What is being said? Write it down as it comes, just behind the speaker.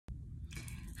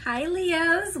Hi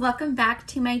Leos, welcome back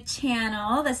to my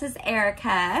channel. This is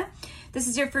Erica. This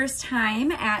is your first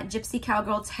time at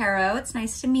Gypsycowgirltarot. It's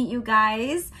nice to meet you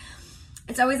guys.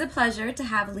 It's always a pleasure to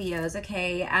have Leos,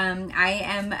 okay? I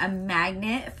am a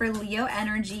magnet for Leo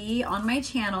energy on my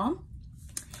channel.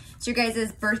 It's your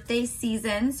guys' birthday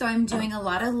season, so I'm doing a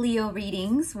lot of Leo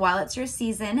readings while it's your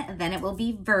season. Then it will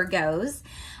be Virgos.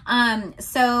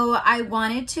 So I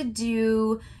wanted to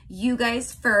do you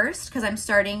guys first because I'm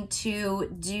starting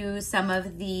to do some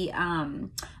of the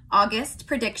August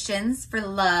predictions for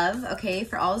love, okay,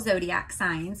 for all zodiac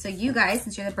signs. So you guys,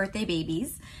 since you're the birthday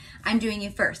babies, I'm doing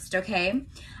you first, okay?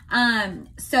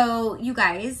 So you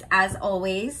guys, as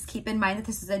always, keep in mind that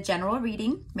this is a general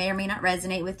reading, may or may not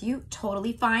resonate with you,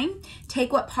 totally fine.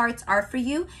 Take what parts are for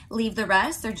you, leave the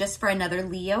rest. They're just for another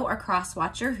Leo or cross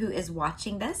watcher who is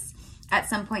watching this at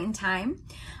some point in time.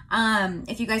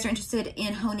 If you guys are interested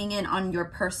in honing in on your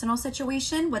personal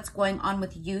situation, what's going on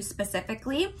with you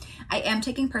specifically, I am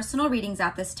taking personal readings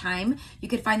at this time. You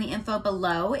could find the info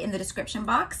below in the description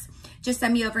box. Just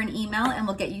send me over an email and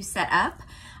we'll get you set up.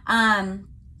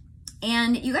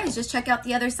 And you guys just check out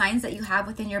the other signs that you have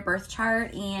within your birth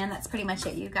chart, and that's pretty much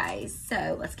it, you guys.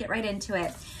 So let's get right into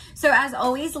it. So as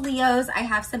always, Leos, I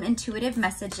have some intuitive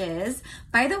messages.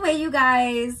 By the way, you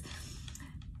guys,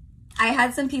 I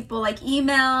had some people like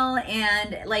email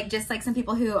and just some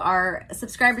people who are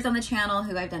subscribers on the channel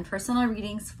who I've done personal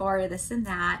readings for, this and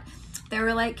that. They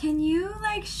were like, can you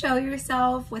show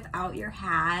yourself without your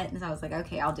hat? And so I was like,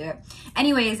 okay, I'll do it.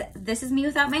 Anyways, this is me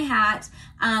without my hat,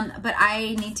 but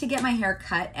I need to get my hair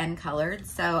cut and colored,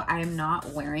 so I'm not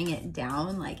wearing it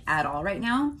down at all right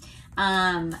now.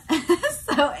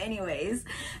 So anyways,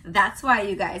 that's why,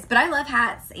 you guys. But I love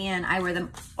hats and I wear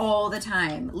them all the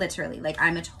time, literally.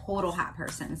 I'm a total hat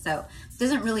person, so it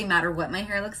doesn't really matter what my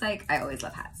hair looks like. I always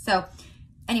love hats. So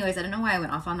anyways, I don't know why I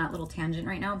went off on that little tangent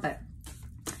right now, but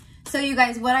so you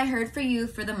guys, what I heard for you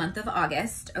for the month of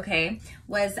August, okay,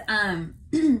 was, I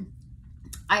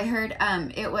heard,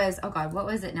 it was, oh God, what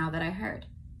was it now that I heard?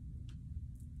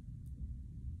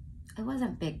 It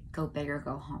wasn't go big or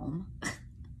go home.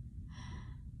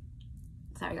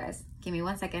 Sorry guys, give me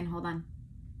 1 second, hold on.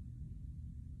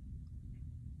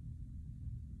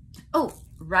 Oh,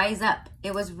 rise up.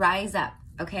 It was rise up,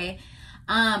 okay?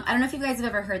 I don't know if you guys have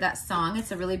ever heard that song.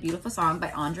 It's a really beautiful song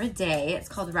by Andra Day. It's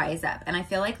called Rise Up. And I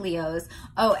feel like Leos,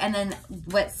 oh, and then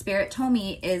what Spirit told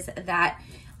me is that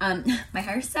my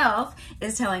higher self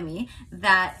is telling me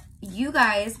that you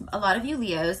guys, a lot of you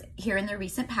Leos here in the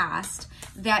recent past,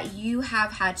 that you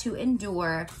have had to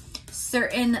endure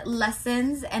certain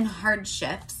lessons and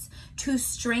hardships to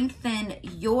strengthen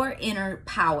your inner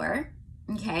power,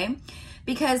 okay?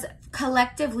 Because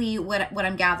collectively, what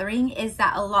I'm gathering is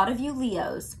that a lot of you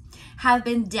Leos have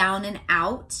been down and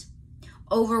out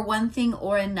over one thing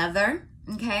or another,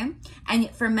 okay? And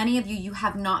for many of you, you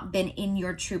have not been in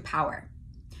your true power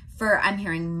for, I'm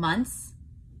hearing, months.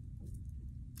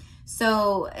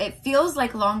 So it feels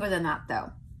like longer than that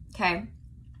though, okay?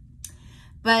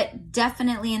 But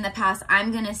definitely in the past,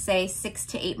 I'm going to say 6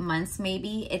 to 8 months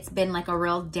maybe, it's been a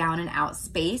real down and out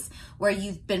space where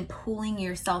you've been pulling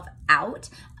yourself out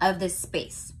of this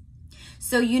space.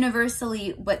 So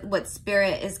universally, what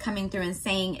Spirit is coming through and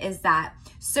saying is that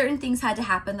certain things had to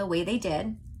happen the way they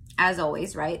did, as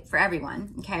always, right? For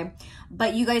everyone, okay?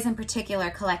 But you guys in particular,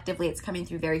 collectively, it's coming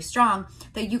through very strong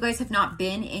that you guys have not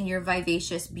been in your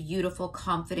vivacious, beautiful,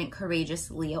 confident, courageous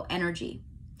Leo energy.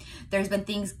 There's been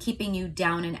things keeping you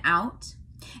down and out,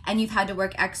 and you've had to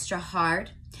work extra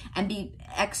hard and be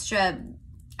extra,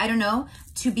 I don't know,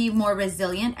 to be more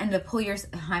resilient and to pull your,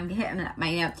 I'm hitting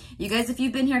my, you guys, if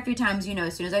you've been here a few times, you know,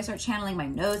 as soon as I start channeling, my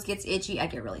nose gets itchy, I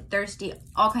get really thirsty,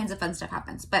 all kinds of fun stuff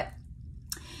happens. But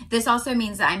this also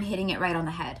means that I'm hitting it right on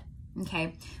the head,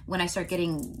 okay, when I start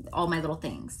getting all my little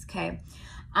things, okay?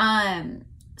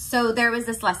 So there was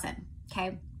this lesson,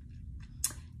 okay?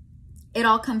 It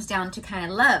all comes down to kind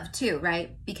of love too,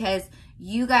 right? Because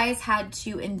you guys had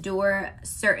to endure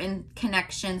certain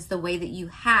connections the way that you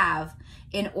have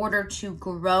in order to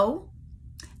grow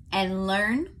and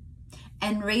learn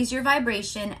and raise your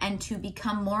vibration and to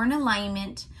become more in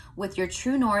alignment with your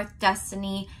true north,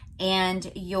 destiny, and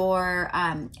your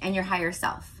higher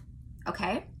self,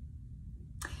 okay?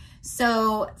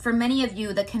 So for many of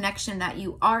you, the connection that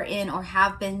you are in or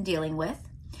have been dealing with,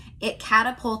 it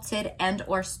catapulted and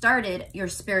or started your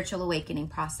spiritual awakening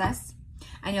process.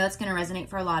 I know that's going to resonate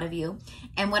for a lot of you.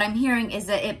 And what I'm hearing is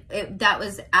that that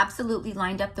was absolutely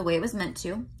lined up the way it was meant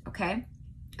to, okay?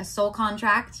 A soul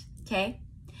contract, okay?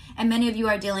 And many of you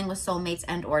are dealing with soulmates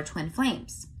and or twin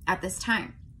flames at this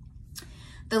time.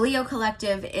 The Leo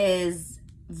collective is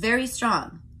very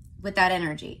strong, with that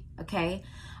energy, okay?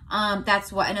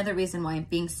 That's what another reason why I'm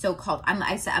being so called. I'm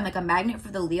like a magnet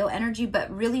for the Leo energy, but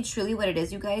really truly what it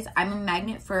is, you guys, I'm a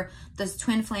magnet for this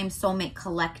twin flame soulmate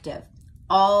collective,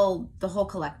 the whole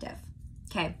collective.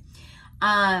 Okay.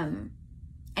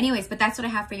 Anyways, but that's what I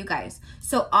have for you guys.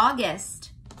 So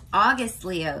August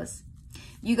Leos,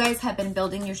 you guys have been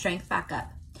building your strength back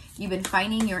up. You've been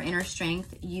finding your inner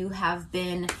strength. You have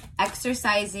been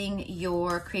exercising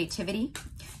your creativity.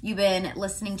 You've been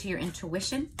listening to your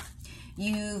intuition.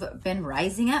 You've been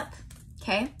rising up,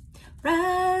 okay?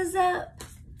 Rise up,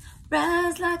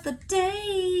 rise like the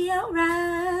day, I'll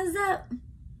rise up.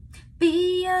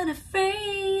 Be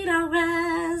unafraid, I'll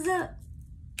rise up.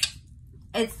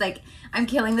 It's like, I'm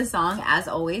killing the song as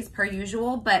always, per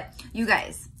usual, but you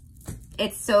guys,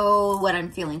 it's so what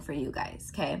I'm feeling for you guys,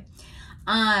 okay?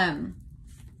 And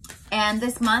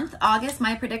this month, August,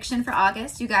 my prediction for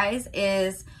August, you guys,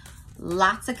 is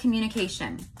lots of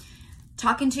communication.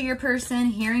 Talking to your person,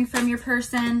 hearing from your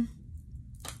person.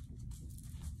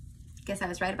 Guess I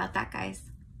was right about that, guys.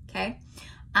 Okay.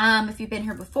 If you've been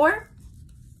here before,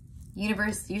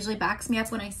 universe usually backs me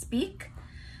up when I speak.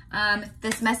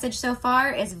 This message so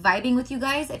far is vibing with you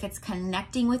guys. If it's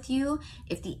connecting with you,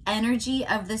 if the energy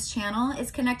of this channel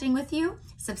is connecting with you,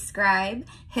 subscribe,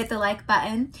 hit the like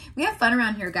button. We have fun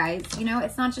around here, guys. You know,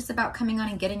 it's not just about coming on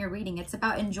and getting a reading. It's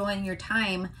about enjoying your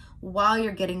time while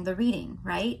you're getting the reading,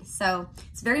 right? So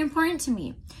it's very important to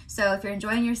me. So if you're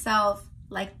enjoying yourself,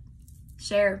 like,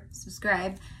 share,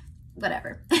 subscribe,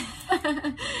 whatever.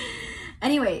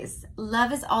 Anyways,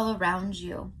 love is all around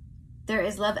you. There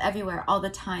is love everywhere all the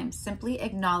time. Simply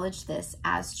acknowledge this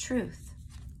as truth.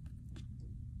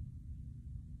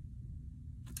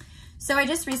 So I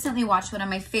just recently watched one of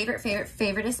my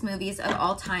favoriteest movies of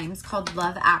all times called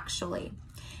Love Actually.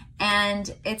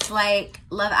 And it's like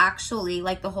Love Actually,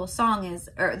 like the whole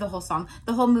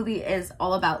movie is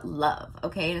all about love,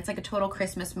 okay? And it's like a total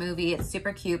Christmas movie. It's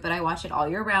super cute, but I watch it all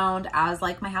year round as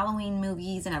like my Halloween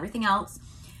movies and everything else.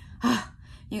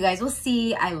 You guys will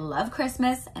see, I love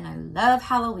Christmas and I love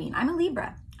Halloween. I'm a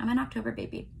Libra. I'm an October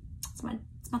baby. It's my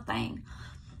thing.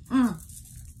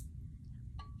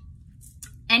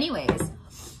 Anyways,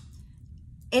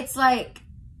 it's like,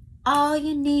 all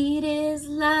you need is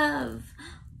love.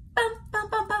 Bum, bum,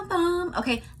 bum, bum, bum.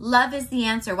 Okay, love is the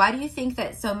answer. Why do you think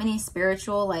that so many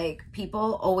spiritual like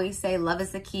people always say love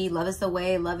is the key, love is the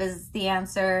way, love is the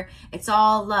answer? It's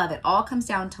all love. It all comes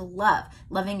down to love.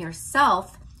 Loving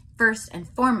yourself first and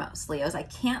foremost, Leos. I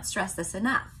can't stress this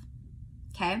enough,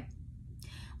 okay?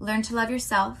 Learn to love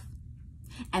yourself,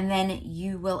 and then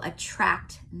you will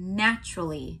attract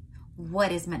naturally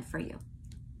what is meant for you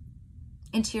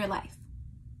into your life.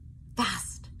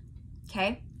 Fast,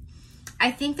 okay? I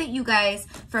think that you guys,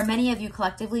 for many of you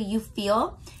collectively, you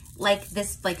feel like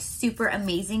this like super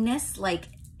amazingness, like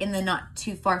in the not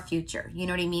too far future. You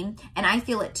know what I mean? And I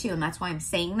feel it too. And that's why I'm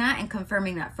saying that and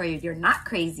confirming that for you. You're not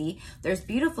crazy. There's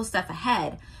beautiful stuff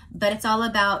ahead, but it's all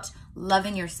about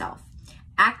loving yourself.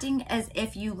 Acting as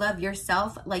if you love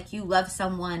yourself like you love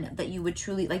someone that you would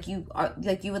truly, like you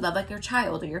would love like your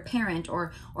child or your parent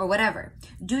or whatever.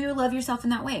 Do you love yourself in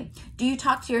that way? Do you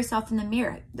talk to yourself in the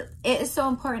mirror? It is so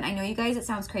important. I know you guys, it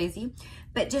sounds crazy,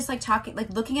 but just like talking, like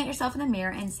looking at yourself in the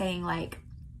mirror and saying like,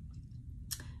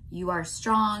 you are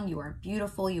strong, you are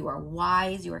beautiful, you are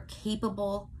wise, you are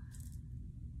capable.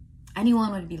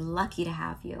 Anyone would be lucky to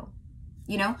have you.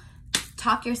 You know,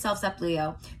 talk yourselves up,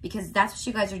 Leo, because that's what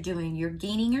you guys are doing. You're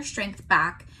gaining your strength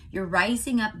back. You're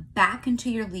rising up back into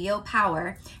your Leo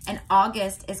power. And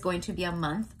August is going to be a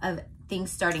month of things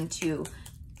starting to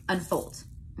unfold.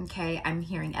 Okay, I'm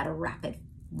hearing at a rapid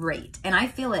rate. And I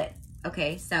feel it.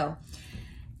 Okay, so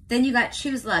then you got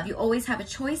choose love. You always have a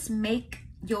choice. Make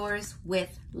yours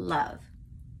with love.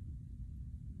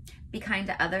 Be kind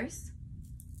to others.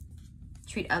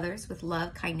 Treat others with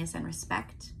love, kindness, and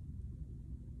respect.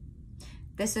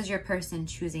 This is your person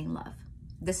choosing love.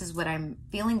 This is what I'm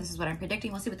feeling. This is what I'm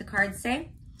predicting. We'll see what the cards say.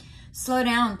 Slow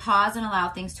down, pause, and allow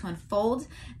things to unfold.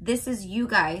 This is you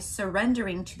guys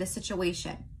surrendering to the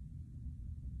situation.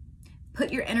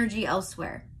 Put your energy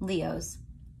elsewhere, Leos.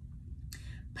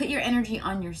 Put your energy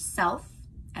on yourself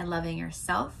and loving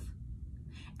yourself,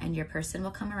 and your person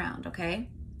will come around, okay?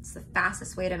 It's the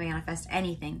fastest way to manifest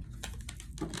anything.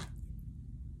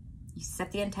 You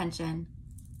set the intention,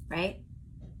 right?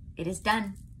 It is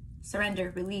done.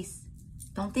 Surrender, release.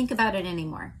 Don't think about it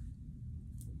anymore.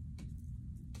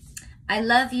 I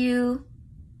love you.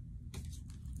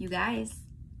 You guys,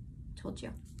 told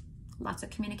you. Lots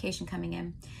of communication coming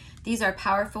in. These are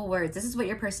powerful words. This is what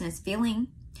your person is feeling,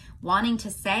 wanting to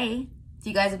say. If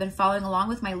you guys have been following along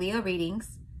with my Leo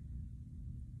readings,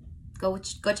 Go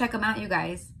check them out, you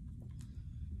guys.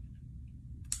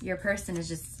 Your person is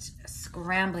just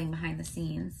scrambling behind the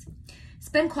scenes.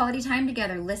 Spend quality time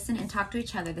together. Listen and talk to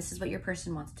each other. This is what your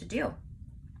person wants to do.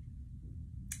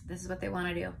 This is what they want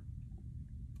to do.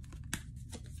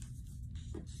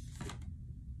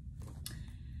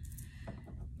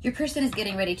 Your person is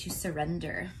getting ready to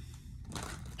surrender.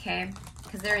 Okay?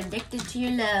 Because they're addicted to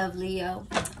your love, Leo.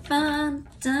 Dun,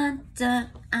 dun, dun.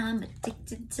 I'm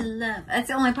addicted to love. That's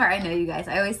the only part I know, you guys.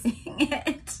 I always sing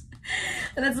it.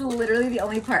 That's literally the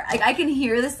only part. Like, I can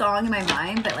hear the song in my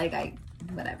mind, but like,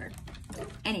 whatever.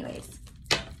 Anyways.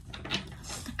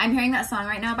 I'm hearing that song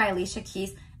right now by Alicia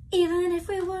Keys. Even if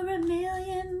we were a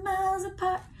million miles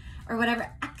apart or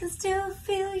whatever, I can still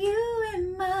feel you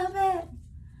in my bed.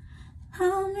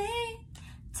 Hold me,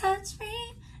 touch me.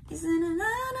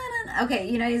 Okay,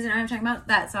 you know what I'm talking about?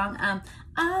 That song.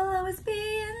 I'll always be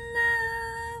in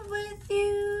love with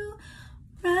you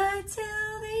right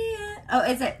till the end. Oh,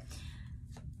 is it?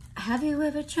 Have you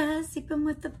ever tried sleeping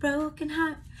with a broken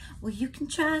heart? Well, you can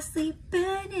try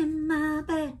sleeping in my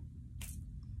bed.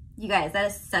 You guys, that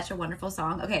is such a wonderful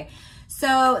song. Okay,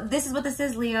 so this is what this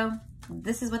is, Leo.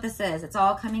 This is what this is. It's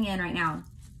all coming in right now.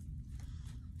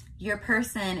 Your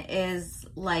person is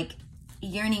like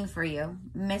yearning for you,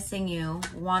 missing you,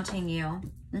 wanting you.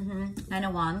 Nine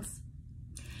of Wands.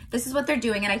 This is what they're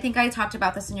doing, and I think I talked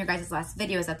about this in your guys' last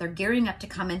video, is that they're gearing up to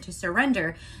come into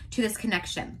surrender to this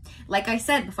connection. Like I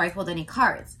said before I pulled any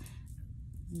cards,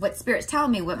 what Spirit's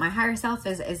telling me, what my higher self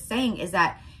is saying is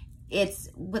that it's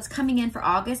what's coming in for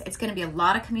August. It's going to be a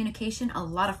lot of communication, a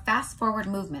lot of fast forward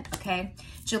movement, okay?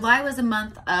 July was a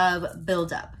month of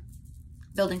build up,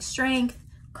 building strength,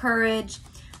 courage.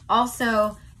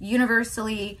 Also,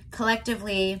 universally,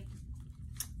 collectively,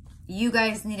 you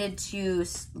guys needed to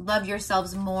love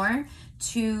yourselves more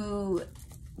to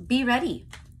be ready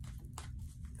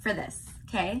for this,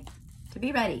 okay? To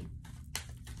be ready.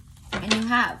 And you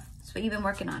have. That's what you've been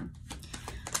working on.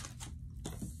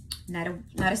 Not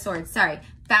a sword, sorry.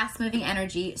 Fast moving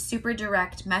energy, super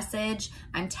direct message.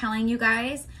 I'm telling you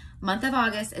guys, month of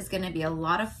August is going to be a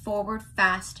lot of forward,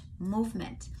 fast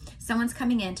movement. Someone's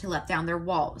coming in to let down their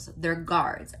walls, their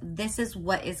guards. This is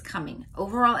what is coming.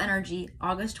 Overall energy,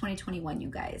 August 2021, you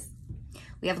guys.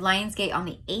 We have Lionsgate on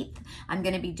the 8th. I'm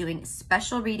going to be doing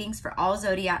special readings for all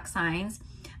zodiac signs.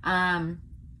 I'm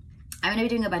going to be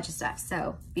doing a bunch of stuff,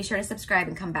 so be sure to subscribe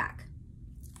and come back.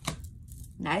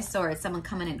 Nice sword. Someone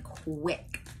coming in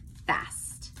quick,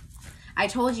 fast. I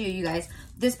told you, you guys,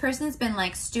 this person's been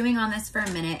like stewing on this for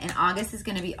a minute, and August is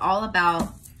going to be all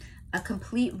about a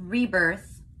complete rebirth,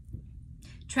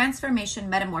 transformation,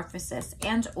 metamorphosis,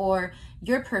 and or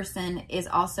your person is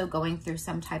also going through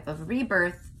some type of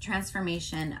rebirth,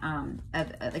 transformation,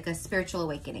 of like a spiritual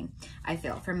awakening, I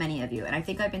feel, for many of you. And I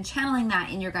think I've been channeling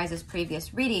that in your guys'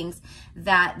 previous readings,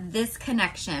 that this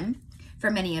connection, for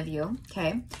many of you,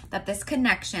 okay, that this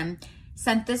connection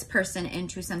sent this person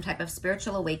into some type of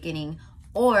spiritual awakening,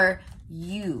 or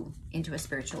you into a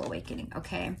spiritual awakening,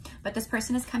 okay? But this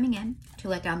person is coming in to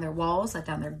let down their walls, let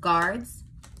down their guards,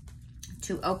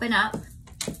 to open up.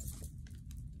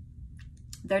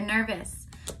 They're nervous.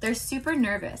 They're super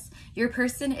nervous. Your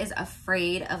person is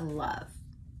afraid of love.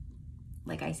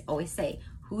 Like I always say,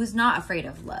 who's not afraid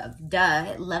of love?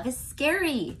 Duh, love is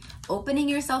scary. Opening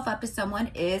yourself up to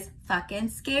someone is fucking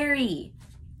scary.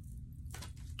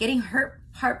 Getting hurt,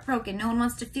 heartbroken, no one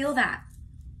wants to feel that.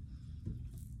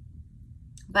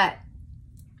 But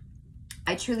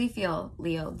I truly feel,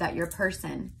 Leo, that your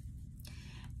person,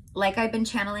 like I've been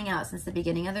channeling out since the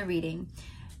beginning of the reading,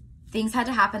 things had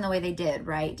to happen the way they did,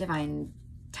 right? Divine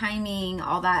timing,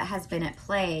 all that has been at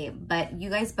play, but you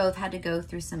guys both had to go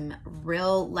through some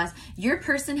real lessons. Your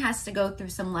person has to go through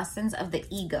some lessons of the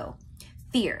ego,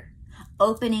 fear,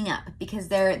 opening up, because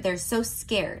they're so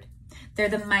scared. They're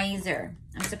the miser.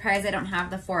 I'm surprised I don't have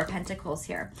the Four of Pentacles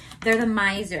here. They're the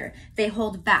miser. They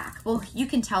hold back. Well, you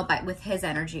can tell by with his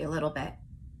energy a little bit.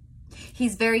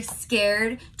 He's very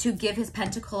scared to give his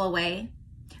pentacle away,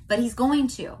 but he's going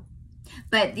to.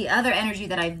 But the other energy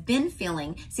that I've been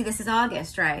feeling, see, this is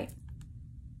August, right?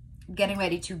 Getting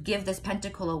ready to give this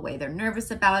pentacle away. They're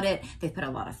nervous about it. They put a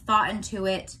lot of thought into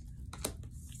it.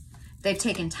 They've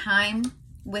taken time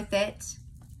with it.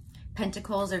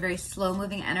 Pentacles are very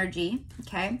slow-moving energy,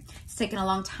 okay? It's taken a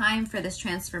long time for this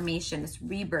transformation, this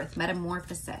rebirth,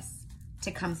 metamorphosis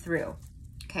to come through,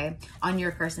 okay, on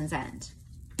your person's end.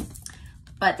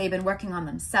 But they've been working on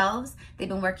themselves. They've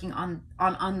been working on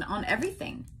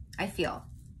everything, I feel.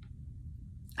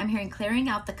 I'm hearing clearing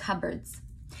out the cupboards.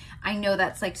 I know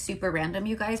that's like super random,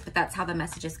 you guys, but that's how the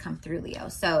messages come through, Leo.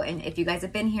 So, and if you guys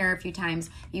have been here a few times,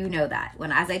 you know that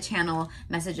when as I channel,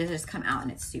 messages just come out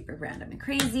and it's super random and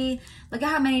crazy. Look at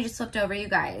how many just flipped over, you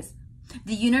guys.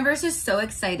 The universe is so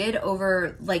excited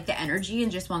over like the energy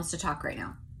and just wants to talk right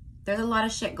now. There's a lot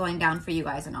of shit going down for you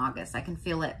guys in August. I can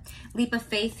feel it. Leap of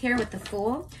faith here with the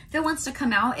Fool. If it wants to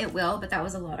come out, it will, but that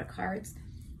was a lot of cards.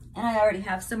 And I already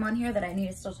have some on here that I need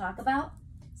to still talk about.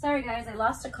 Sorry, guys, I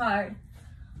lost a card.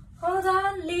 Hold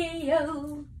on,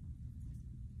 Leo.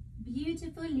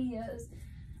 Beautiful Leos.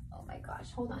 Oh my gosh,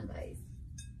 hold on, guys.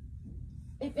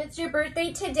 If it's your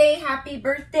birthday today, happy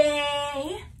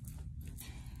birthday.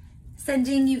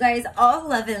 Sending you guys all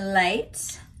love and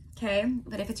light. Okay,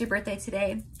 but if it's your birthday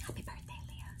today, happy birthday,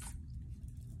 Leos.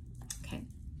 Okay.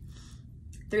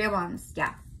 3 of Wands,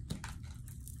 yeah.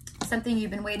 Something you've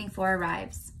been waiting for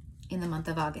arrives in the month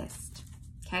of August.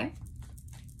 Okay.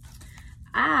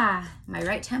 Ah, my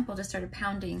right temple just started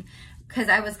pounding because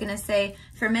I was going to say,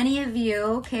 for many of you,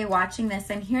 okay, watching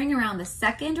this, I'm hearing around the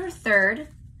 2nd or 3rd,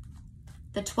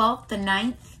 the 12th, the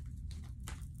 9th,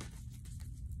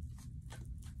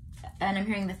 and I'm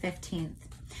hearing the 15th.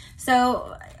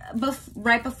 So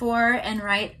right before and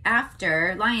right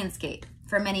after Lionsgate,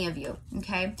 for many of you,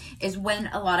 okay, is when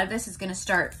a lot of this is going to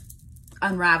start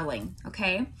unraveling,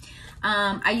 okay?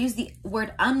 I use the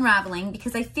word unraveling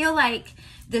because I feel like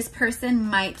this person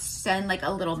might send like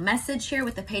a little message here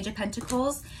with the Page of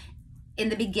Pentacles in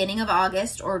the beginning of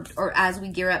August or as we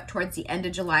gear up towards the end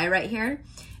of July right here.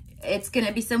 It's going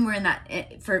to be somewhere in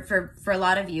that for a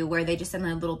lot of you where they just send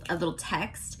a little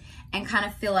text and kind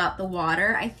of fill out the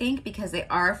water, I think, because they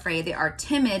are afraid, they are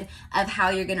timid of how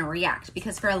you're going to react.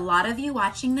 Because for a lot of you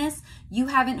watching this, you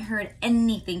haven't heard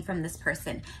anything from this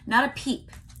person, not a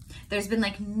peep. There's been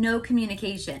like no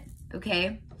communication,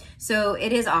 okay? So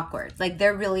it is awkward. Like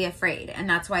they're really afraid, and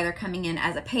that's why they're coming in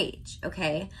as a page,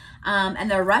 okay? And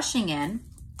they're rushing in,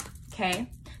 okay?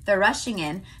 They're rushing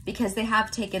in because they have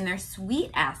taken their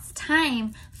sweet ass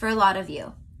time for a lot of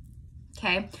you,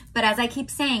 okay? But as I keep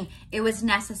saying, it was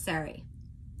necessary.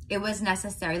 It was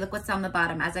necessary. Look what's on the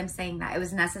bottom as I'm saying that. It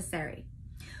was necessary.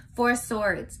 4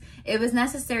 Swords. It was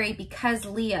necessary because,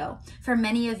 Leo, for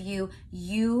many of you,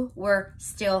 you were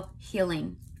still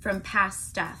healing from past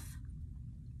stuff.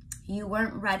 You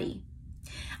weren't ready.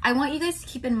 I want you guys to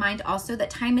keep in mind also that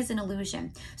time is an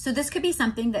illusion. So this could be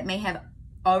something that may have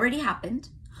already happened,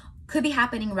 could be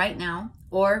happening right now,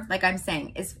 or like I'm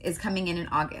saying, is coming in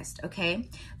August, okay?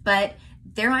 But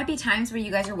there might be times where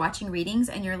you guys are watching readings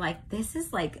and you're like, this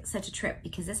is like such a trip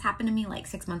because this happened to me like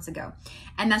 6 months ago.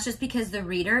 And that's just because the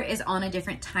reader is on a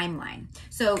different timeline.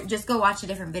 So just go watch a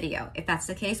different video if that's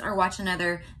the case, or watch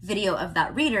another video of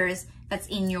that reader's that's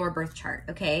in your birth chart,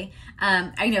 okay?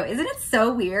 I know, isn't it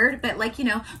so weird? But like, you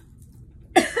know,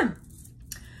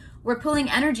 we're pulling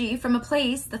energy from a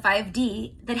place, the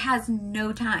 5D, that has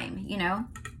no time, you know?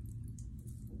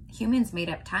 Humans made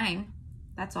up time.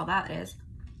 That's all that is.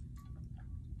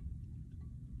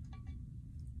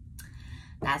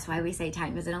 That's why we say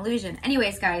time is an illusion.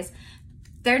 Anyways, guys,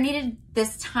 there needed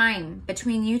this time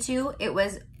between you two. It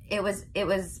was,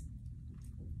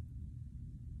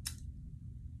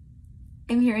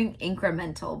 I'm hearing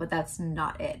incremental, but that's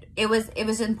not it. It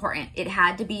was important. It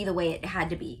had to be the way it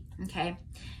had to be, okay?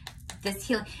 This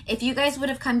healing, if you guys would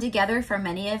have come together, for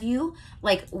many of you,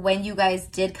 like when you guys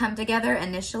did come together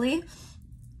initially,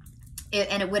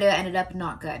 and it would have ended up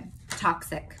not good,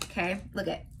 toxic, okay? Look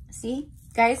at, see?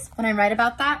 Guys, when I write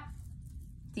about that,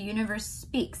 the universe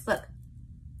speaks. Look,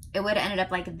 it would have ended up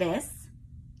like this.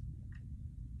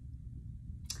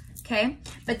 Okay,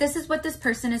 but this is what this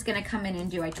person is going to come in and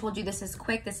do. I told you this is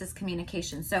quick. This is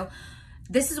communication. So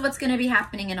this is what's going to be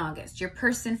happening in August. Your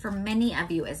person, for many of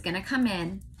you, is going to come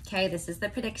in. Okay, this is the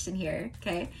prediction here.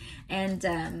 Okay, and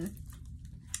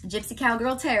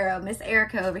Gypsycowgirltarot, Miss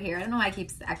Erica over here. I don't know why I keep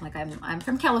acting like I'm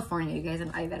from California, you guys.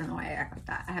 And I don't know why I act like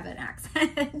that. I have an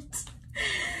accent.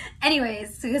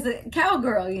 Anyways, because a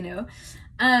cowgirl, you know.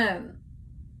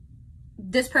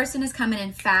 This person is coming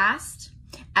in fast.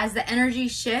 As the energy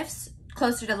shifts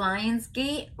closer to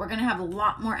Lionsgate, we're going to have a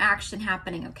lot more action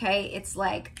happening, okay? It's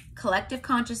like collective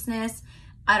consciousness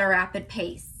at a rapid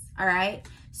pace, all right?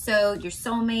 So your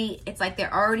soulmate, it's like they've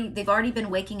already been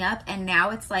waking up, and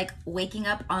now it's like waking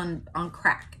up on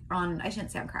crack. I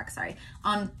shouldn't say on crack, sorry.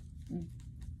 On,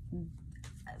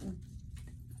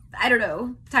 I don't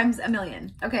know, times a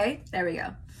million, okay? There we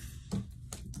go.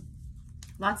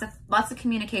 Lots of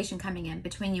communication coming in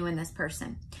between you and this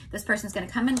person. This person's going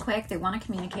to come in quick. They want to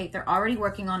communicate. They're already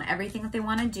working on everything that they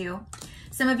want to do.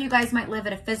 Some of you guys might live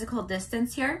at a physical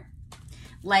distance here,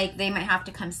 Like they might have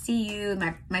to come see you,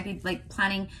 might be like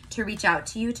planning to reach out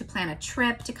to you to plan a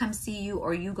trip to come see you,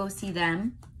 or you go see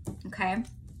them, okay?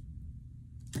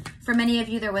 For many of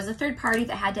you, there was a third party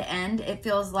that had to end. It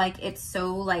feels like it's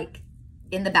so like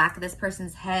in the back of this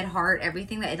person's head, heart,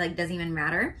 everything, that it like doesn't even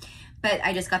matter. But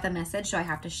I just got the message, so I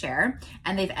have to share.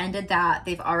 And they've ended that.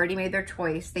 They've already made their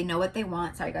choice. They know what they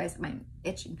want. Sorry guys, I'm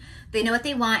itching. They know what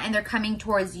they want and they're coming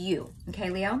towards you. Okay,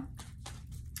 Leo?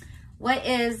 What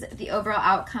is the overall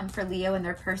outcome for Leo and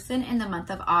their person in the month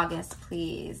of August,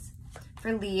 please?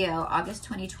 For Leo, August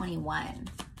 2021.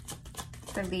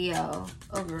 For Leo,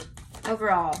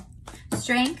 overall.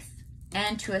 Strength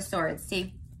and Two of Swords.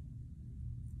 See?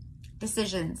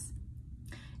 Decisions.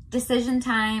 Decision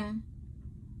time.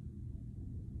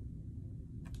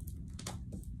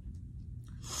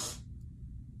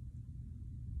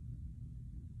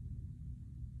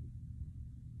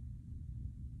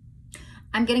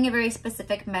 I'm getting a very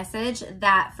specific message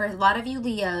that for a lot of you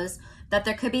Leos, that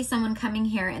there could be someone coming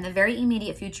here in the very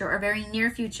immediate future or very near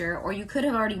future, or you could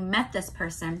have already met this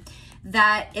person,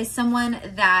 that is someone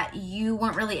that you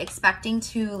weren't really expecting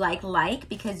to like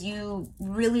because you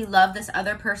really love this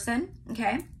other person,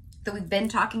 okay, that we've been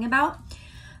talking about,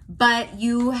 but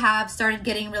you have started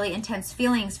getting really intense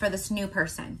feelings for this new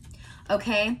person,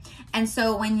 okay? And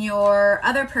so when your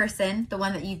other person, the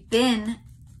one that you've been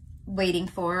waiting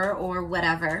for or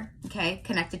whatever, okay,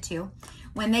 connected to,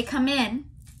 when they come in,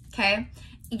 okay,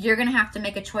 you're gonna have to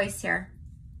make a choice here.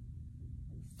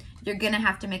 You're gonna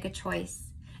have to make a choice,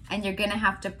 and you're gonna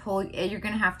have to pull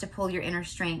your inner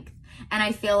strength. And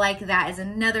I feel like that is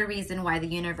another reason why the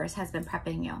universe has been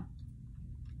prepping you.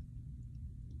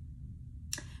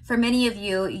 For many of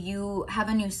you, you have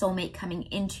a new soulmate coming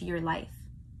into your life.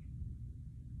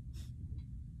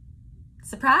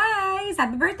 Surprise!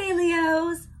 Happy birthday,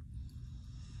 Leos!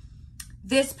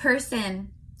 This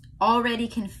person already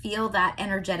can feel that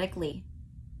energetically.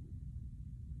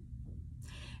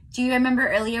 Do you remember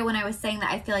earlier when I was saying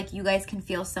that I feel like you guys can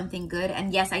feel something good?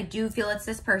 And yes, I do feel it's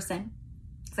this person,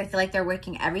 because I feel like they're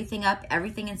working everything up,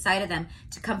 everything inside of them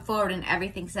to come forward, and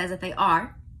everything says that they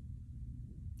are.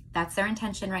 That's their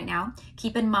intention right now.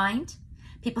 Keep in mind,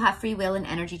 people have free will and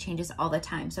energy changes all the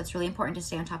time. So it's really important to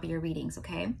stay on top of your readings,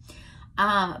 okay?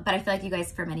 But I feel like you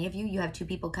guys, for many of you, you have two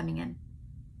people coming in.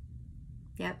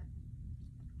 Yep.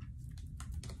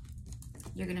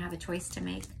 You're going to have a choice to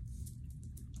make.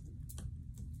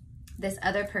 This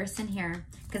other person here,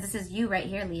 because this is you right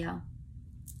here, Leo.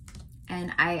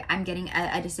 And I'm getting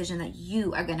a decision that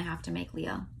you are going to have to make,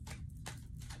 Leo.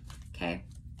 Okay?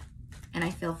 And I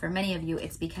feel for many of you,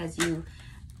 it's because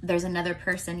there's another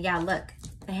person. Yeah, look,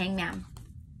 the Hangman.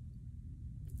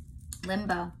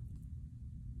 Limbo.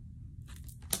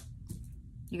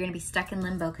 You're going to be stuck in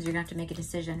limbo because you're going to have to make a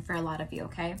decision for a lot of you,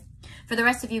 okay? For the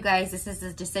rest of you guys, this is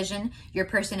a decision. Your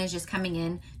person is just coming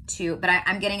in to, but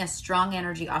I'm getting a strong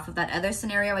energy off of that other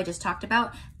scenario I just talked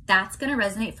about. That's going to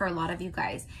resonate for a lot of you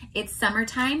guys. It's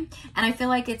summertime, and I feel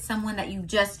like it's someone that you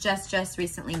just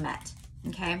recently met,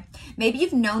 okay? Maybe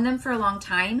you've known them for a long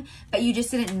time, but you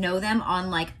just didn't know them on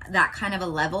like that kind of a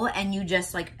level, and you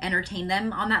just like entertained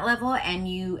them on that level,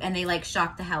 and they like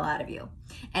shocked the hell out of you.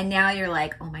 And now you're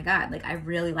like, oh my God, like I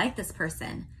really like this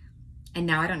person. And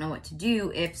now I don't know what to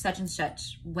do if such and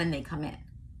such when they come in.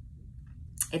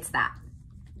 It's that.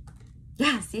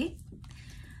 Yeah, see?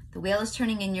 The wheel is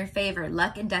turning in your favor.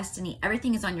 Luck and destiny,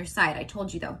 everything is on your side. I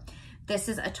told you though. This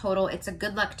is it's a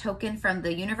good luck token from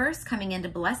the universe coming in to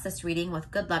bless this reading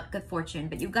with good luck, good fortune.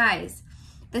 But you guys,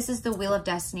 this is the wheel of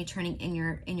destiny turning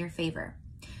in your favor.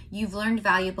 You've learned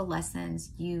valuable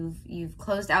lessons. You've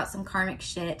closed out some karmic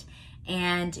shit,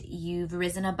 and you've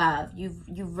risen above.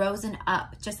 You've risen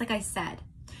up, just like I said.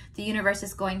 The universe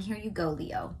is going, here you go,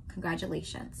 Leo.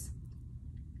 Congratulations.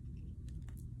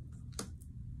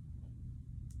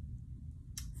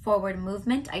 Forward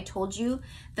movement. I told you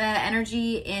the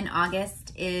energy in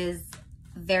August is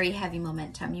very heavy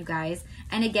momentum, you guys.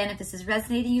 And again, if this is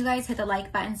resonating, you guys, hit the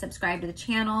like button, subscribe to the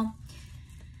channel.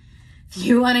 If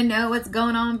you want to know what's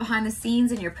going on behind the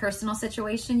scenes in your personal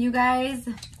situation, you guys,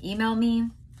 email me.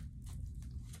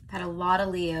 I've had a lot of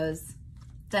Leos,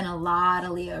 done a lot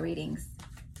of Leo readings,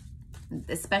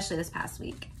 especially this past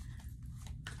week.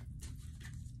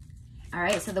 All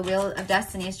right, so the wheel of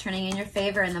destiny is turning in your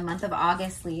favor in the month of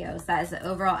August, Leos. That is the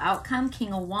overall outcome.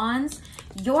 King of Wands,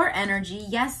 your energy.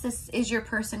 Yes, this is your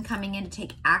person coming in to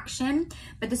take action,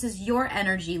 but this is your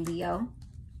energy, Leo.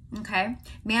 Okay,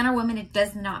 man or woman, it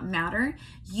does not matter.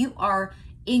 You are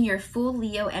in your full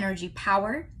Leo energy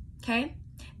power, okay?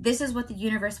 This is what the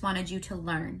universe wanted you to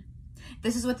learn.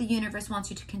 This is what the universe wants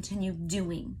you to continue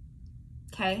doing,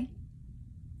 okay?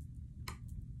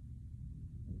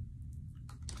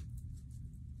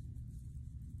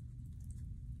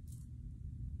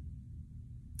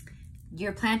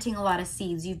 You're planting a lot of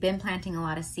seeds. You've been planting a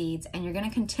lot of seeds, and you're going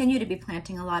to continue to be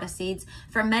planting a lot of seeds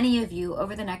for many of you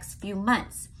over the next few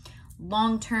months.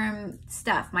 Long-term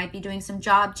stuff, might be doing some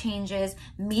job changes,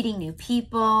 meeting new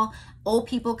people, old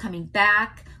people coming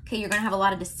back. Okay, you're going to have a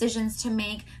lot of decisions to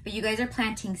make, but you guys are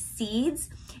planting seeds,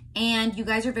 and you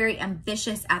guys are very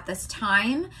ambitious at this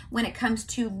time when it comes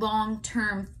to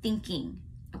long-term thinking,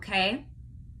 okay?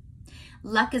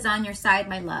 Luck is on your side,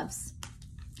 my loves.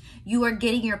 You are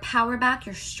getting your power back,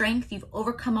 your strength. You've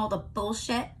overcome all the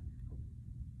bullshit,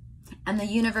 and the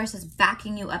universe is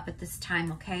backing you up at this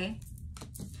time, okay?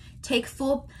 Take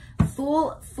full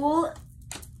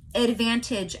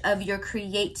advantage of your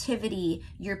creativity,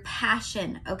 your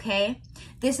passion, okay?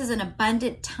 This is an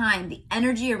abundant time. The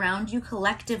energy around you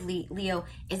collectively, Leo,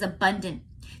 is abundant.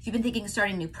 If you've been thinking of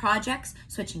starting new projects,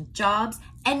 switching jobs,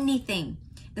 anything,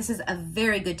 this is a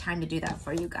very good time to do that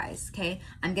for you guys, okay?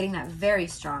 I'm getting that very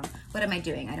strong. What am I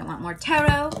doing? I don't want more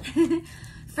tarot.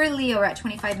 For Leo, we're at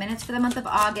 25 minutes for the month of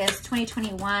August,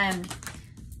 2021.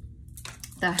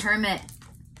 The Hermit.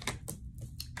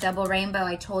 Double rainbow,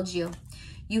 I told you.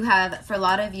 You have, for a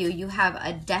lot of you, you have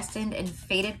a destined and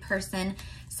fated person,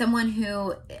 someone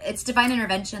who, it's divine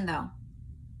intervention though.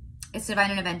 It's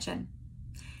divine intervention.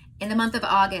 In the month of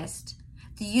August,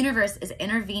 the universe is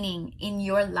intervening in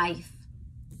your life.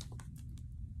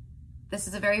 This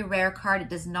is a very rare card. It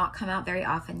does not come out very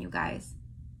often, you guys.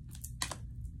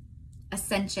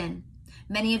 Ascension.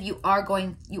 Many of you are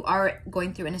going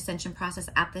through an ascension process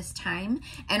at this time.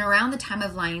 And around the time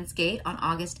of Lionsgate on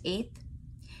August 8th,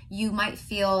 you might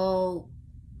feel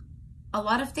a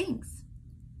lot of things.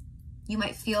 You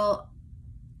might feel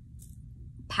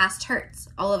past hurts.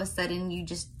 All of a sudden, you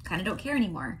just kind of don't care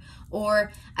anymore.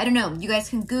 Or, I don't know, you guys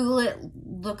can Google it,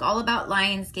 look all about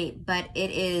Lionsgate, but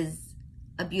it is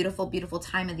a beautiful, beautiful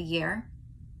time of the year.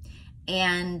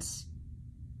 And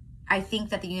I think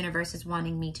that the universe is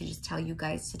wanting me to just tell you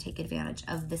guys to take advantage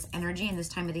of this energy and this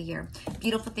time of the year.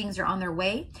 Beautiful things are on their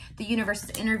way. The universe is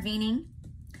intervening.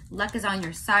 Luck is on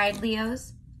your side,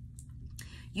 Leos.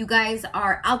 You guys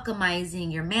are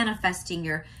alchemizing, you're manifesting,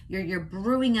 you're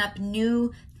brewing up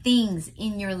new things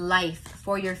in your life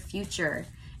for your future.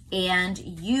 And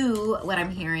you, what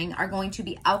I'm hearing, are going to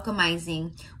be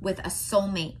alchemizing with a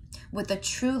soulmate, with a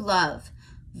true love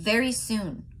very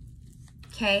soon.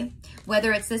 Okay,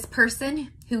 whether it's this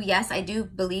person who, yes, I do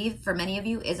believe for many of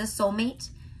you is a soulmate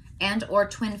and or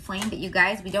twin flame, but you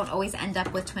guys, we don't always end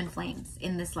up with twin flames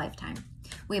in this lifetime.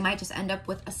 We might just end up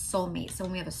with a soulmate,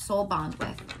 someone we have a soul bond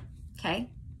with, okay?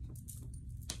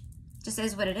 Just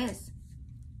is what it is.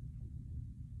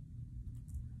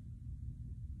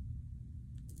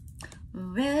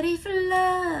 Ready for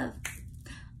love.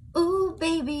 Ooh,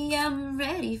 baby, I'm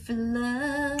ready for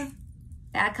love.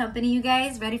 Bad company, you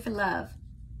guys, ready for love.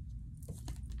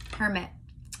 Hermit.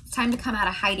 It's time to come out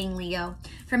of hiding, Leo.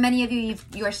 For many of you,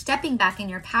 you are stepping back in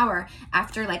your power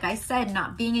after, like I said,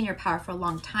 not being in your power for a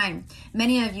long time.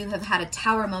 Many of you have had a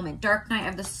tower moment, dark night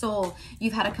of the soul.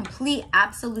 You've had a complete,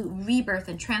 absolute rebirth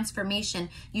and transformation.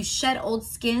 You shed old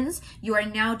skins. You are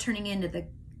now turning into the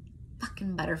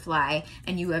fucking butterfly,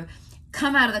 and you have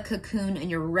come out of the cocoon,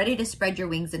 and you're ready to spread your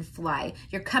wings and fly.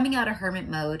 You're coming out of hermit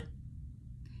mode.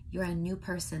 You're a new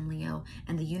person, Leo,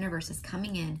 and the universe is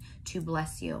coming in to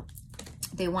bless you.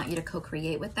 They want you to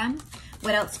co-create with them.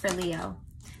 What else for Leo?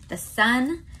 The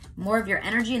sun, more of your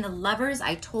energy, and the lovers.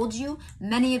 I told you,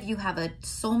 many of you have a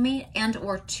soulmate and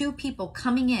or two people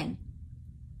coming in,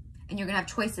 and you're going to have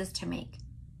choices to make.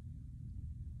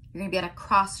 You're going to be at a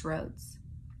crossroads.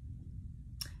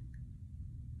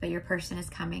 But your person is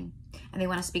coming, and they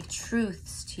want to speak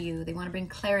truths to you. They want to bring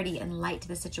clarity and light to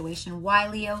the situation. Why,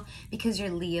 Leo? Because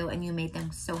you're Leo and you made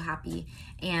them so happy,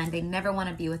 and they never want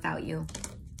to be without you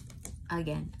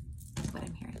again. That's what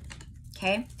I'm hearing.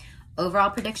 Okay?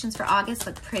 Overall predictions for August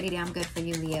look pretty damn good for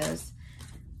you, Leos.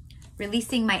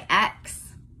 Releasing my ex.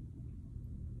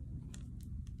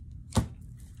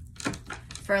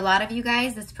 For a lot of you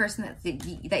guys, this person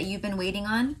that you've been waiting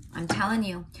on, I'm telling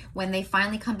you, when they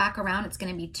finally come back around, it's going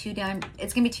to be too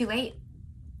late.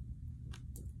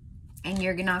 And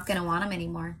you're not going to want them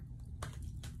anymore.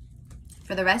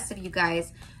 For the rest of you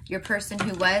guys, your person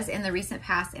who was in the recent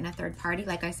past in a third party,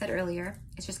 like I said earlier,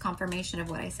 it's just confirmation of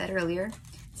what I said earlier.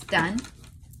 It's done.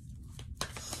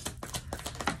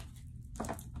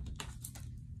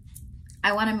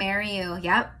 I want to marry you.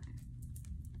 Yep.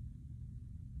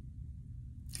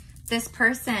 This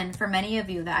person, for many of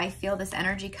you that I feel this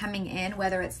energy coming in,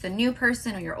 whether it's the new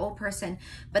person or your old person,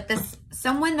 but this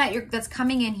someone that's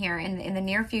coming in here in the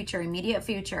near future, immediate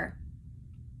future,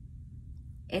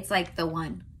 it's like the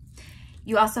one.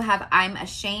 You also have I'm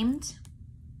ashamed.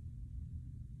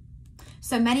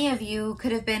 So many of you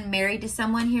could have been married to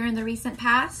someone here in the recent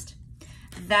past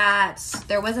that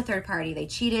there was a third party. They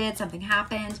cheated, something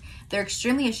happened. They're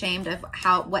extremely ashamed of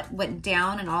what went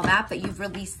down and all that, but you've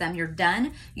released them. You're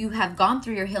done. You have gone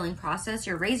through your healing process.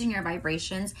 You're raising your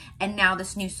vibrations, and now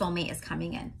this new soulmate is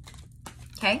coming in.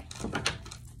 Okay?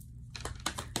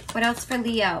 What else for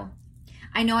Leo?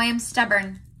 I know I am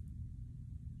stubborn.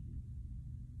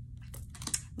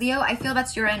 Leo, I feel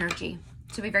that's your energy,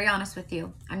 to be very honest with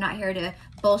you. I'm not here to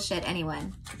bullshit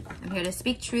anyone. I'm here to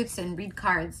speak truths and read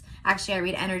cards. Actually, I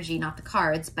read energy, not the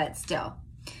cards, but still.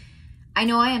 I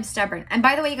know I am stubborn. And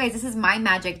by the way, you guys, this is my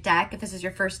magic deck if this is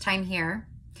your first time here.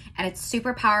 And it's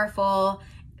super powerful,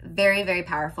 very, very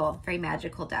powerful, very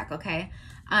magical deck, okay?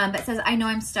 That says, I know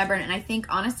I'm stubborn. And I think,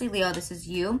 honestly, Leo, this is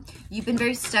you. You've been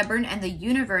very stubborn, and the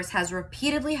universe has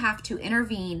repeatedly have to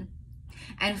intervene.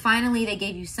 And finally, they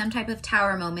gave you some type of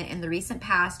tower moment in the recent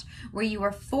past where you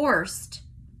were forced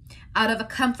out of a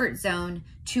comfort zone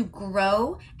to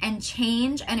grow and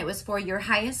change, and it was for your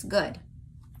highest good,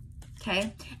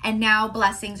 okay? And now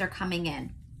blessings are coming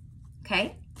in,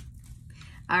 okay?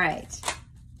 All right.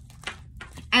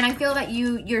 And I feel that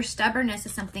your stubbornness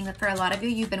is something that for a lot of you,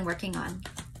 you've been working on.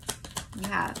 You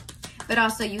have. But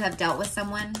also you have dealt with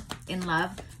someone in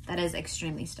love that is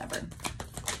extremely stubborn.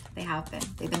 They have been.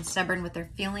 They've been stubborn with their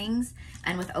feelings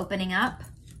and with opening up.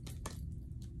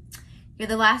 You're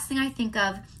the last thing I think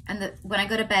of and when I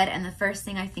go to bed, and the first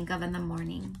thing I think of in the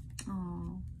morning.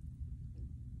 Oh.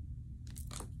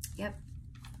 Yep.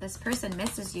 This person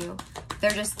misses you.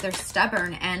 They're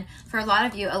stubborn. And for a lot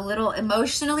of you, a little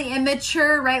emotionally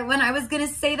immature, right? When I was going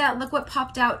to say that, look what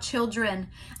popped out, children.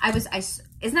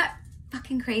 Isn't that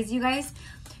fucking crazy, you guys?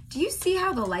 Do you see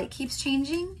how the light keeps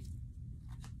changing?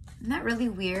 Isn't that really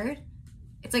weird?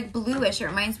 It's like bluish. It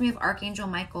reminds me of Archangel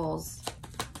Michael's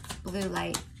blue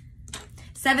light.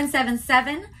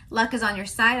 777, luck is on your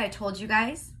side. I told you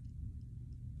guys.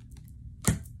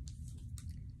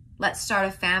 Let's start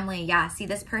a family. Yeah, see,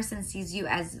 this person sees you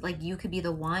as like you could be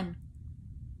the one.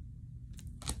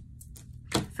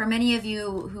 For many of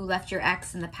you who left your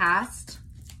ex in the past,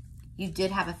 you did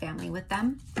have a family with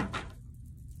them.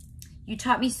 You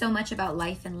taught me so much about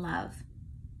life and love.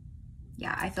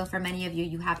 Yeah, I feel for many of you,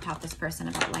 you have taught this person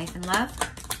about life and love.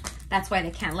 That's why they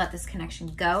can't let this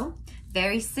connection go.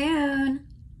 Very soon.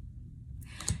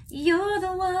 You're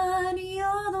the one,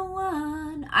 you're the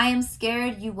one. I am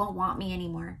scared you won't want me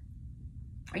anymore.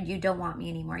 Or you don't want me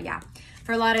anymore, yeah.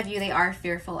 For a lot of you, they are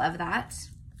fearful of that.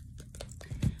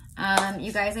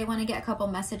 You guys, I want to get a couple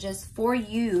messages for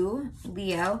you,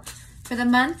 Leo. For the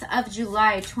month of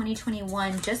July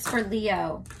 2021, just for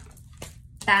Leo.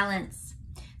 Balance,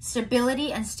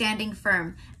 stability, and standing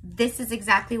firm. This is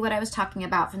exactly what I was talking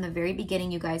about from the very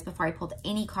beginning, you guys, before I pulled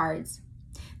any cards.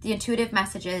 The intuitive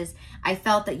messages, I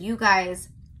felt that you guys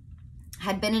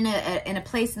had been in a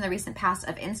place in the recent past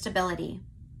of instability.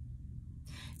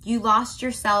 You lost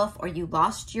yourself, or you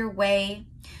lost your way.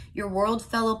 Your world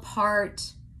fell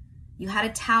apart. You had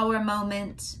a tower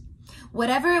moment.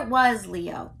 Whatever it was,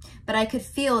 Leo, but I could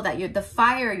feel that the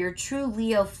fire, your true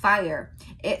Leo fire,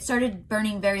 it started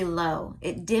burning very low.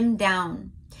 It dimmed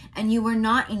down, and you were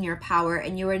not in your power,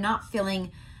 and you were not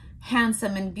feeling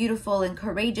handsome and beautiful and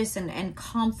courageous and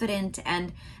confident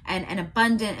and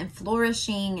abundant and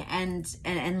flourishing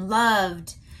and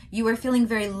loved. You were feeling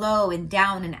very low and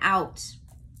down and out.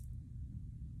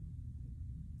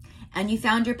 And you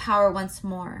found your power once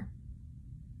more.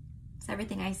 It's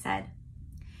everything I said.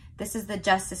 This is the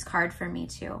Justice card for me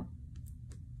too.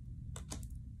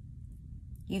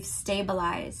 You've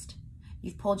stabilized.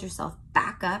 You've pulled yourself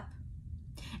back up.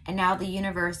 And now the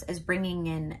universe is bringing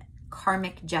in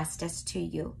karmic justice to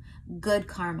you. Good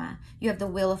karma. You have the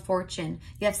Wheel of Fortune.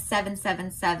 You have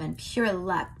 777. Pure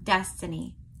luck.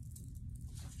 Destiny.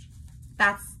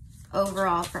 That's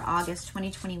overall for August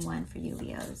 2021 for you,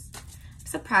 Leos. I'm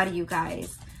so proud of you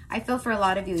guys. I feel for a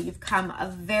lot of you, you've come a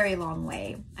very long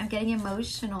way. I'm getting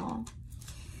emotional.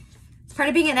 It's part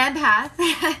of being an empath.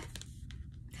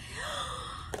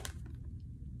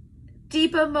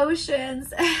 Deep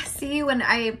emotions. See, when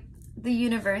the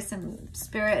universe and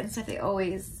spirit and stuff, they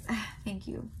always, thank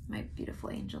you, my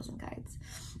beautiful angels and guides.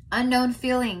 Unknown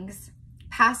feelings,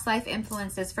 past life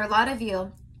influences. For a lot of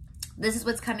you, this is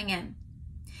what's coming in.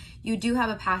 You do have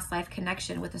a past life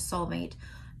connection with a soulmate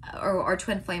or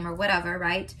twin flame or whatever,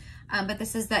 right? But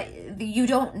this is that you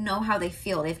don't know how they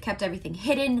feel. They've kept everything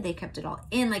hidden. They kept it all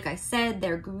in. Like I said,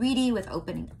 they're greedy with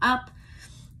opening up.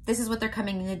 This is what they're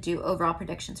coming in to do. Overall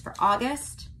predictions for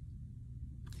August.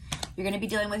 You're going to be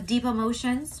dealing with deep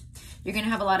emotions. You're going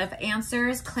to have a lot of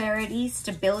answers, clarity,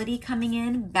 stability coming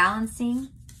in, balancing.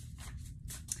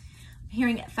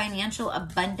 hearing financial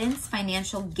abundance,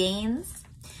 financial gains.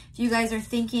 If you guys are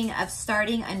thinking of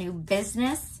starting a new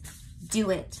business, do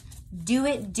it. Do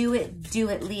it, do it, do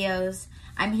it, Leos.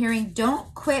 I'm hearing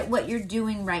don't quit what you're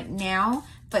doing right now,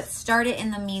 but start it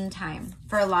in the meantime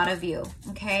for a lot of you,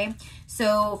 okay?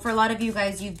 So for a lot of you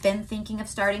guys, you've been thinking of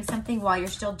starting something while you're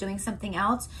still doing something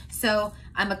else. So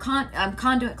I'm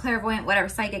conduit, clairvoyant, whatever,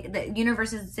 psychic. The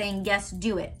universe is saying, yes,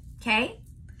 do it, okay?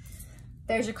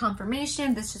 There's your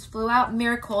confirmation. This just flew out.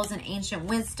 Miracles and ancient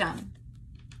wisdom.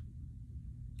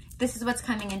 This is what's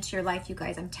coming into your life, you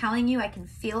guys. I'm telling you, I can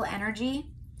feel energy.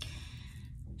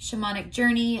 Shamanic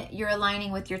journey, you're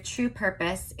aligning with your true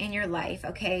purpose in your life,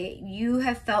 okay? You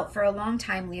have felt for a long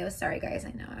time, Leo, sorry guys,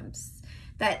 I know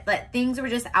that things were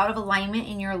just out of alignment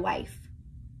in your life,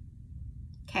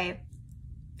 okay?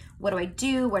 What do I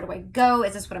do? Where do I go?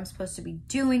 Is this what I'm supposed to be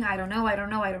doing? I don't know, I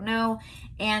don't know, I don't know.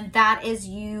 And that is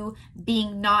you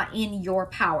being not in your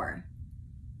power,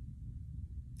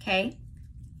 okay?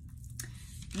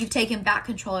 You've taken back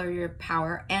control of your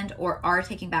power and or are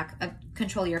taking back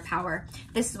control of your power.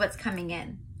 This is what's coming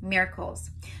in. Miracles.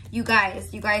 You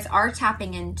guys are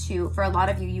tapping into, for a lot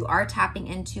of you, you are tapping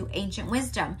into ancient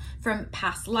wisdom from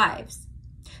past lives.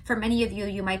 For many of you,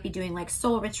 you might be doing like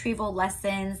soul retrieval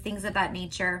lessons, things of that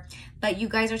nature, but you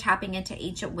guys are tapping into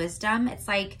ancient wisdom. It's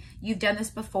like you've done this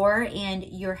before and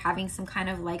you're having some kind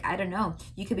of like, I don't know,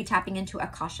 you could be tapping into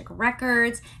Akashic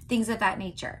records, things of that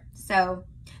nature. So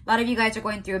a lot of you guys are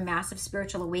going through a massive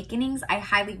spiritual awakenings. I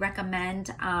highly recommend,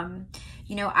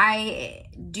 you know, I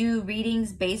do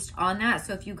readings based on that.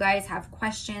 So if you guys have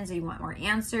questions or you want more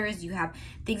answers, you have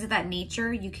things of that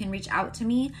nature, you can reach out to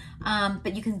me.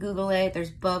 But you can Google it.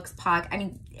 There's books, I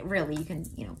mean, really, you can,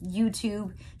 you know,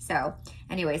 YouTube. So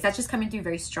anyways, that's just coming through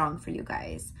very strong for you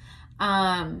guys.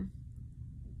 Let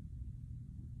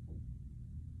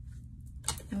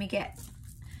me get...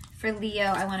 For Leo,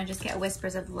 I want to just get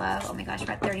whispers of love. Oh my gosh,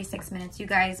 we're at 36 minutes, you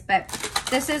guys. But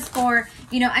this is for,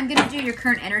 you know, I'm going to do your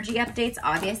current energy updates,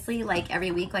 obviously, like every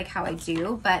week, like how I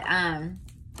do. But I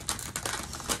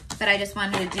just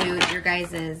wanted to do your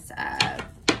guys'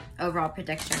 overall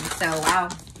prediction. So, wow.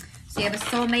 So you have a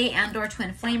soulmate and or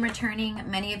twin flame returning.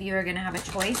 Many of you are going to have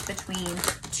a choice between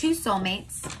two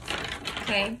soulmates.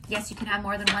 Okay. Yes, you can have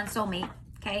more than one soulmate.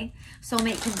 Okay.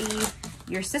 Soulmate can be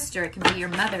your sister, it can be your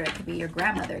mother, it could be your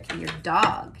grandmother, it could be your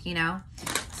dog, you know.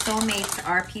 Soulmates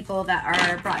are people that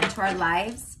are brought into our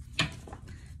lives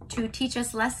to teach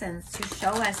us lessons, to show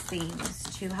us things,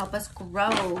 to help us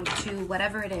grow, to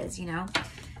whatever it is, you know.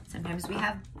 Sometimes we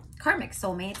have karmic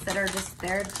soulmates that are just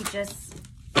there to teach us,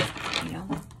 you know.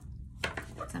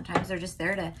 Sometimes they're just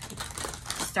there to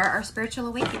start our spiritual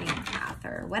awakening path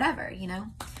or whatever, you know.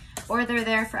 Or they're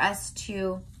there for us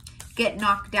to get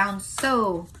knocked down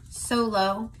so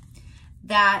low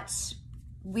that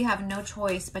we have no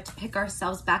choice but to pick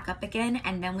ourselves back up again.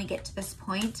 And then we get to this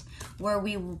point where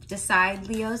we decide,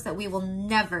 Leos, that we will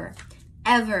never,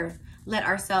 ever let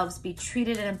ourselves be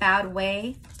treated in a bad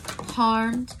way,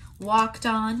 harmed, walked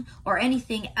on, or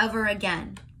anything ever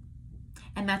again.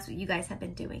 And that's what you guys have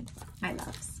been doing, my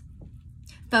loves.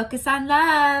 Focus on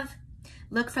love.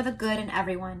 Look for the good in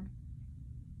everyone.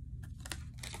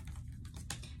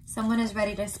 Someone is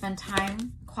ready to spend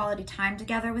time, quality time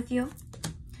together with you.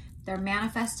 They're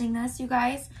manifesting this, you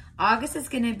guys. August is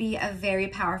going to be a very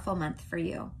powerful month for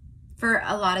you, for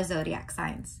a lot of zodiac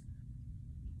signs,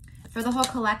 for the whole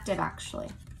collective, actually.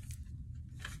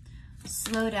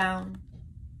 Slow down.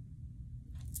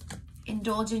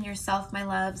 Indulge in yourself, my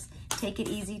loves. Take it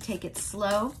easy, take it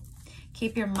slow.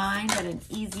 Keep your mind at an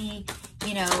easy,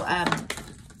 you know,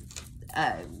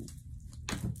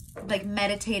 like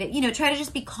meditate it, you know, try to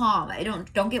just be calm.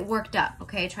 Don't get worked up,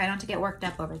 okay? Try not to get worked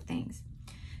up over things.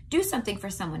 Do something for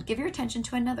someone. Give your attention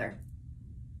to another.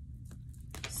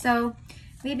 So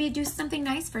maybe do something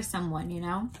nice for someone, you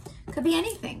know? Could be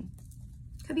anything.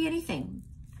 Could be anything.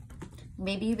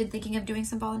 Maybe you've been thinking of doing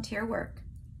some volunteer work.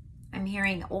 I'm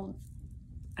hearing old,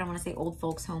 I don't want to say old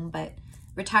folks home, but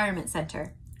retirement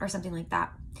center or something like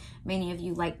that. Many of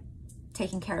you like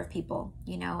taking care of people,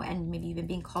 you know, and maybe you've been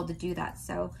being called to do that.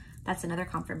 So that's another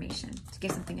confirmation to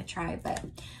give something a try. But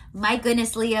my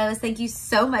goodness, Leos, thank you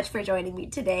so much for joining me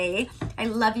today. I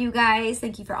love you guys.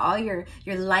 Thank you for all your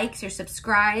likes, your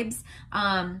subscribes.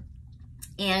 And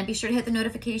be sure to hit the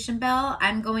notification bell.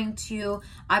 I'm going to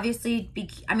obviously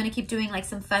I'm going to keep doing like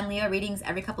some fun Leo readings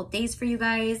every couple of days for you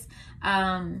guys.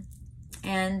 And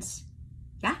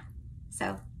yeah,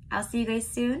 so I'll see you guys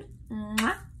soon.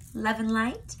 Mwah. Love and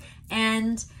light.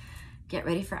 And get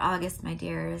ready for August, my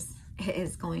dears. It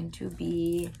is going to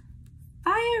be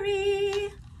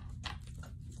fiery.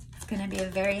 It's going to be a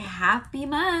very happy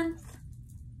month.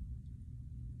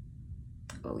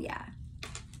 Oh yeah.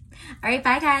 All right,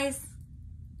 bye guys.